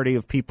Republican Party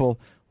of people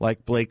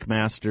like Blake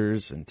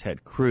Masters and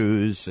Ted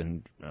Cruz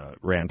and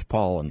Rand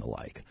Paul and the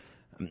like.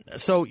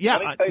 So,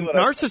 yeah,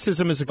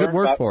 narcissism is a good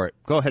word for it.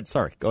 Go ahead.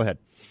 Sorry. Go ahead.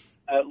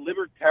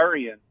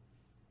 Libertarians,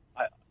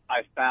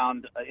 I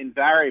found,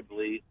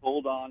 invariably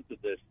hold on to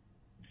this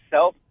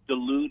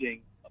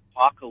self-deluding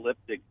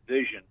apocalyptic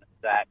vision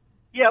that,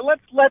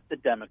 let's let the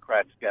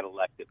Democrats get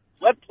elected.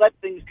 Let's let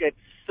things get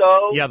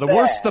so the bad.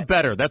 Worse the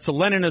better. That's a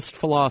Leninist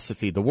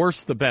philosophy. The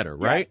worse the better,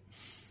 right?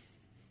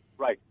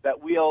 Right.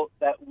 That we will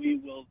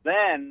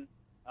then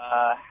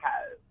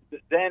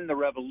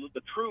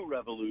the true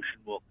revolution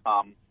will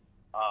come.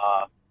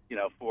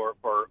 For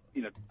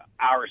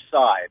our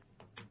side.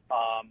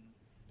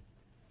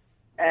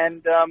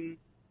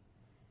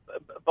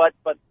 But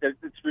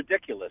it's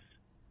ridiculous.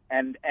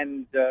 And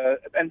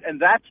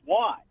that's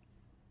why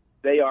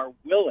they are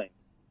willing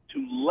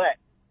to let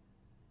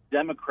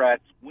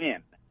Democrats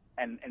win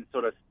and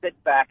sort of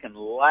sit back and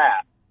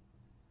laugh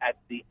at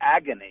the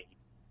agony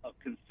of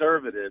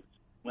conservatives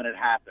when it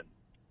happens.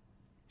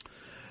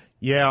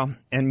 Yeah,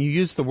 and you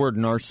use the word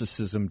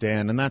narcissism,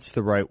 Dan, and that's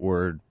the right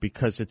word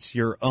because it's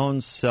your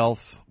own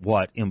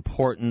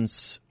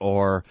importance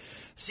or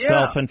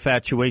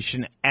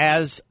self-infatuation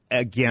as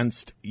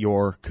against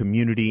your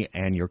community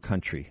and your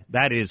country.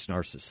 That is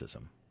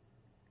narcissism.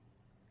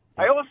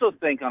 I also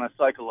think on a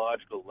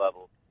psychological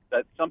level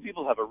that some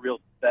people have a real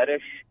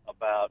fetish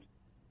about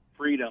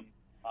freedom.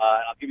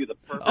 I'll give you the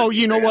perfect Oh,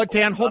 you know example. what,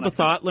 Dan? Hold the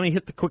thought. Let me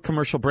hit the quick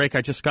commercial break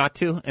I just got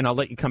to, and I'll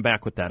let you come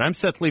back with that. I'm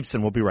Seth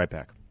Leibson. We'll be right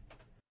back.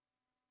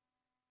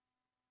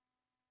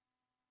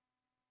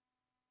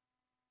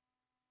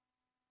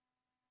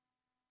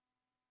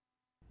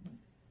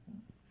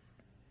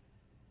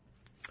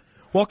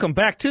 Welcome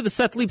back to the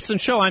Seth Leibson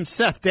Show. I'm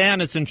Seth.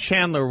 Dan is in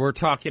Chandler. We're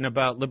talking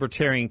about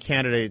libertarian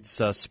candidates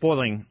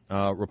spoiling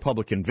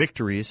Republican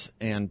victories.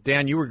 And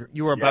Dan, you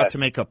were about to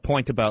make a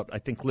point about, I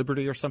think,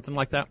 liberty or something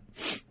like that.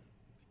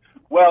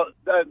 Well,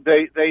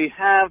 they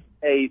have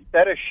a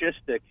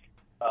fetishistic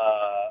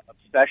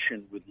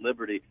obsession with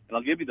liberty, and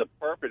I'll give you the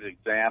perfect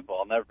example.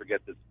 I'll never forget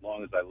this as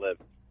long as I live.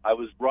 I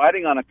was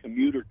riding on a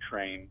commuter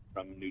train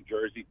from New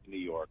Jersey to New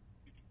York,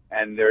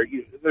 and there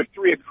are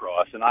three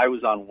across, and I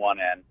was on one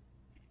end.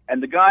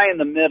 And the guy in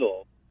the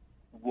middle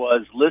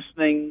was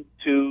listening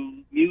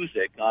to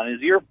music on his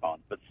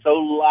earphones, but so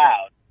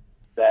loud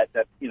that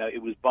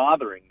it was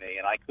bothering me,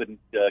 and I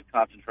couldn't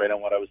concentrate on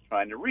what I was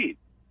trying to read.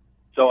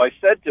 So I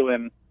said to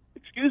him,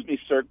 "Excuse me,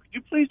 sir, could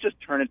you please just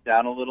turn it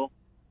down a little?"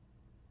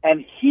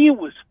 And he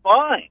was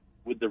fine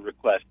with the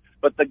request,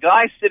 but the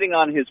guy sitting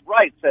on his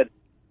right said,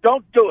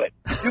 "Don't do it.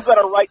 You've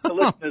got a right to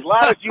listen as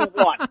loud as you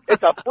want.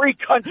 It's a free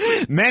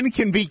country." Men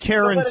can be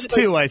Karens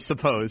too, I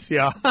suppose.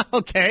 Yeah.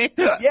 Okay.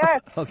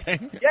 Yes. Okay.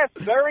 Yes,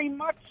 very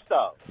much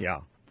so.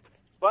 Yeah.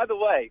 By the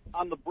way,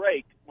 on the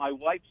break, my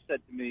wife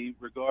said to me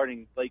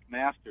regarding Blake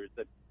Masters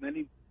that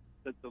the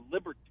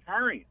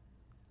libertarians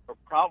are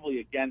probably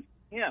against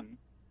him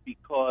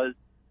because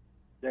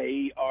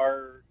they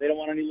don't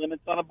want any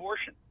limits on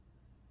abortion.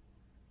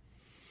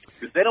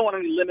 Because they don't want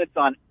any limits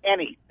on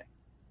anything.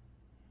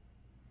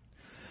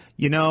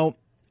 You know,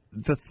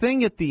 the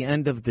thing at the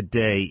end of the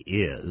day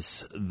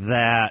is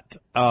that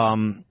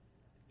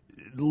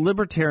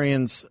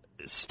libertarians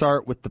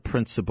start with the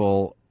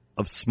principle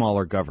of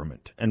smaller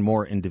government and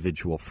more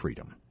individual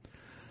freedom.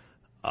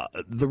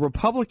 The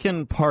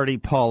Republican Party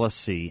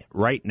policy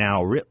right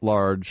now, writ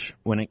large,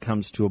 when it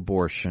comes to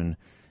abortion,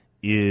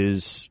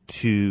 is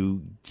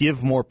to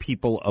give more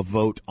people a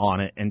vote on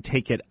it and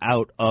take it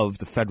out of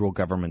the federal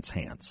government's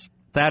hands.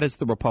 That is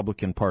the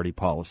Republican Party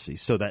policy,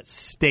 so that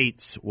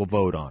states will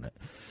vote on it.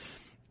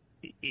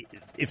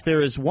 If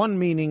there is one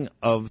meaning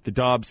of the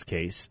Dobbs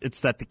case,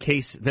 it's that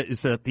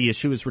the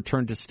issue is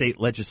returned to state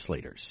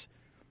legislators.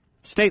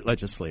 State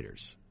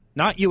legislators,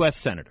 not U.S.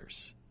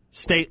 senators,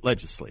 state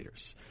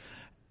legislators.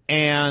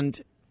 And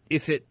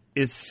if it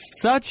is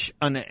such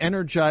an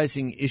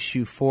energizing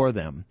issue for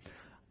them,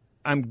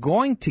 I'm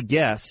going to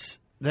guess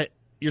that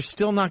you're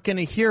still not going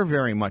to hear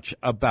very much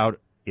about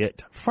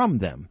it from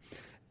them.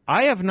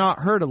 I have not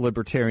heard a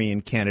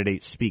libertarian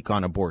candidate speak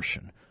on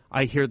abortion.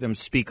 I hear them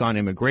speak on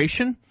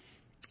immigration,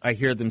 I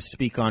hear them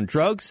speak on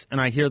drugs,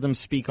 and I hear them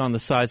speak on the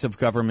size of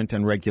government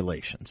and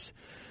regulations.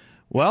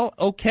 Well,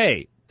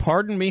 okay,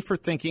 pardon me for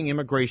thinking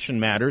immigration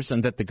matters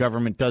and that the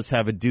government does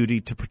have a duty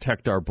to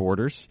protect our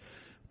borders.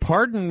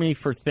 Pardon me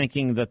for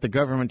thinking that the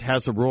government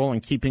has a role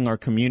in keeping our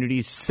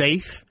communities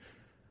safe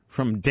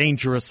from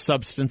dangerous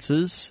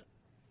substances,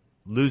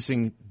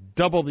 losing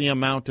double the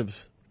amount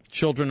of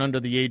children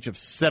under the age of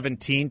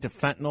 17 to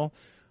fentanyl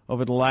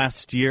over the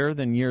last year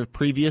than year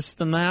previous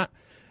than that.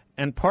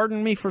 And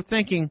pardon me for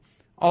thinking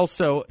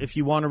also, if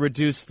you want to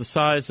reduce the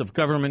size of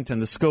government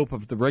and the scope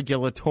of the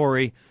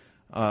regulatory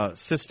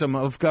system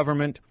of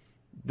government,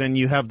 then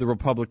you have the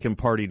Republican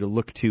Party to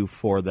look to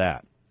for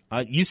that.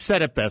 You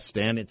said it best,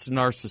 Dan. It's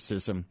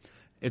narcissism.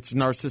 It's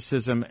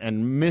narcissism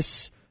and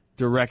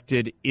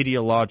misdirected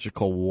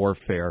ideological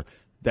warfare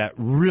that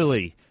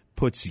really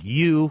puts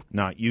you,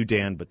 not you,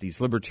 Dan, but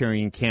these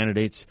libertarian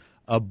candidates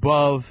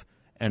above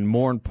and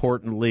more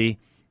importantly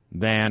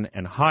than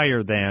and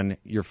higher than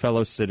your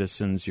fellow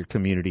citizens, your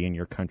community, and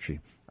your country.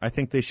 I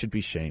think they should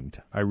be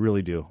shamed. I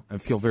really do. I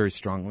feel very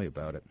strongly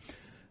about it.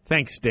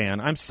 Thanks,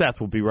 Dan. I'm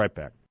Seth. We'll be right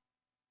back.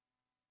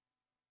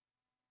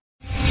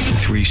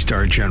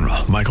 3-star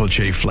General Michael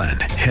J. Flynn,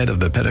 head of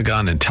the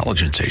Pentagon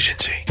Intelligence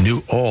Agency,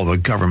 knew all the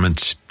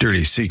government's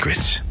dirty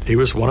secrets. He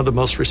was one of the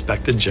most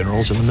respected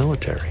generals in the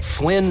military.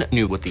 Flynn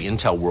knew what the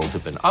intel world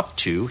had been up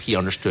to. He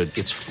understood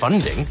its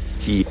funding.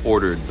 He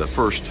ordered the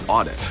first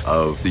audit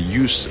of the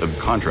use of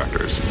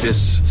contractors.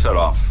 This set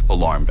off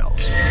alarm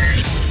bells.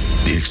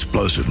 The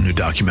explosive new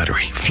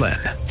documentary, Flynn,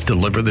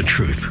 Deliver the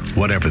Truth,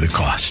 Whatever the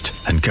Cost,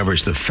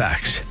 uncovers the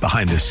facts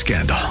behind this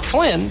scandal.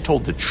 Flynn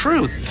told the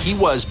truth. He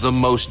was the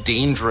most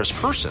dangerous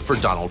person for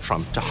Donald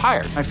Trump to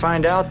hire. I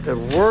find out the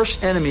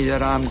worst enemy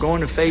that I'm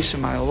going to face in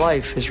my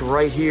life is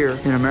right here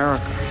in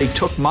America. They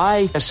took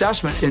my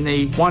assessment and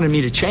they wanted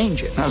me to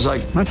change it. And I was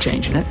like, I'm not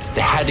changing it.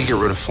 They had to get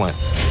rid of Flynn.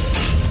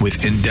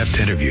 With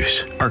in-depth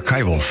interviews,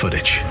 archival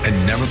footage,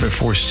 and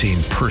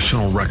never-before-seen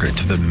personal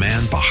records of the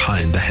man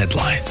behind the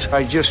headlines.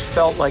 I just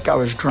felt like I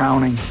was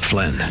drowning.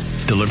 Flynn,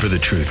 Deliver the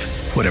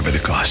Truth, Whatever the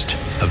Cost.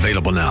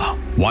 Available now.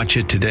 Watch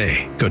it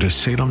today. Go to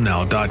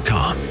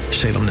salemnow.com.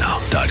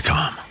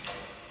 salemnow.com.